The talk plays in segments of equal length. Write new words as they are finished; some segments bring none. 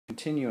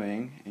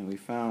Continuing, and we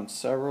found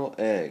several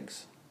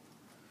eggs.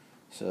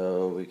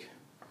 So we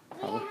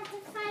have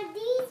to find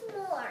these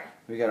more.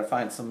 We got to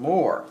find some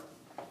more.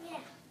 Yeah.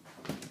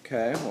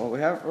 Okay, well, we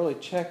haven't really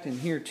checked in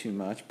here too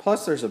much.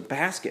 Plus, there's a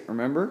basket,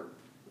 remember?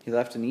 He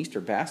left an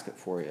Easter basket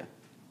for you.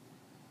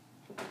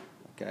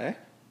 Okay.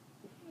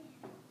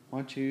 Why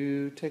don't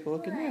you take a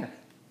look in there?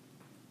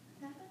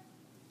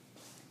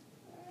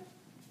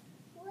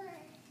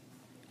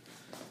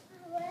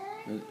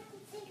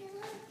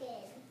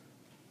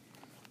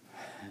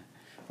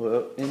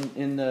 Well,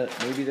 in the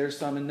maybe there's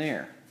some in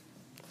there.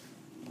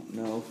 I don't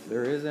know if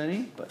there is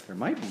any, but there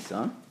might be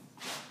some.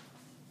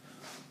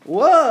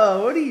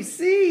 Whoa! What do you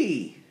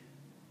see?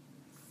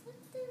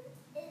 Something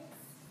is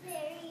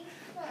very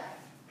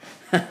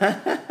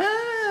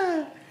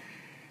fun.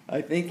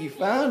 I think he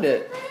found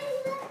it.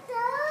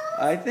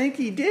 I think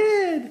he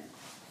did.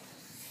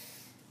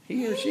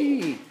 He or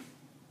she.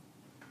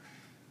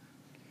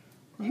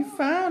 You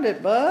found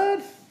it,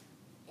 bud. Is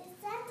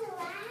that the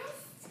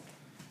last?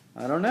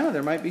 I don't know.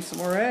 There might be some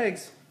more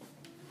eggs.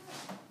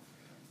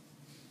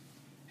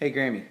 Hey,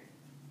 Grammy.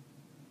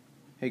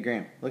 Hey,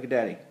 Gram. Look at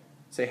Daddy.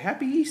 Say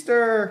Happy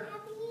Easter.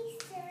 Happy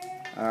Easter.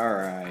 All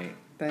right.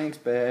 Thanks,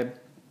 babe.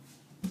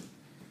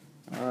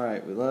 All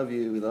right. We love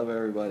you. We love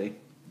everybody.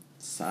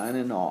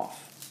 Signing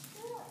off.